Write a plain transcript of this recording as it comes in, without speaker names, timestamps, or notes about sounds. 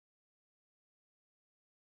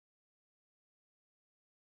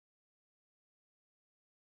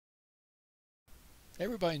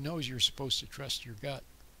Everybody knows you're supposed to trust your gut.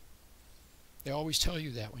 They always tell you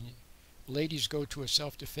that when ladies go to a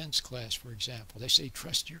self-defense class, for example. They say,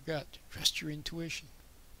 trust your gut, trust your intuition.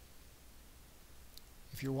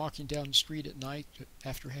 If you're walking down the street at night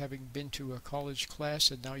after having been to a college class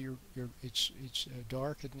and now it's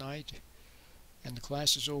dark at night and the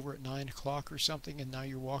class is over at 9 o'clock or something, and now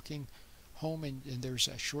you're walking home and there's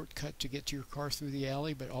a shortcut to get to your car through the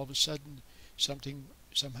alley, but all of a sudden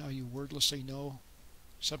somehow you wordlessly know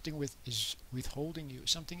something is withholding you,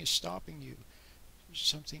 something is stopping you,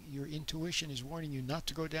 something, your intuition is warning you not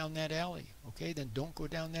to go down that alley. Okay, then don't go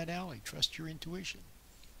down that alley. Trust your intuition.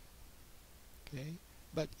 Okay,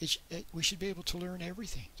 but we should be able to learn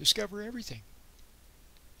everything, discover everything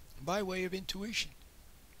by way of intuition.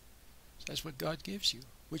 So that's what God gives you,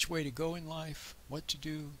 which way to go in life, what to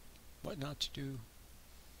do, what not to do.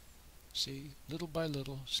 See, little by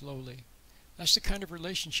little, slowly. That's the kind of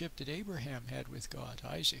relationship that Abraham had with God,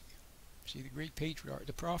 Isaac. See, the great patriarch,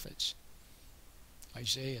 the prophets,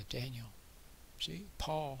 Isaiah, Daniel, see,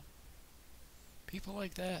 Paul, people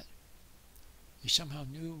like that. He somehow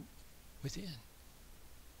knew within.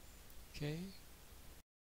 Okay,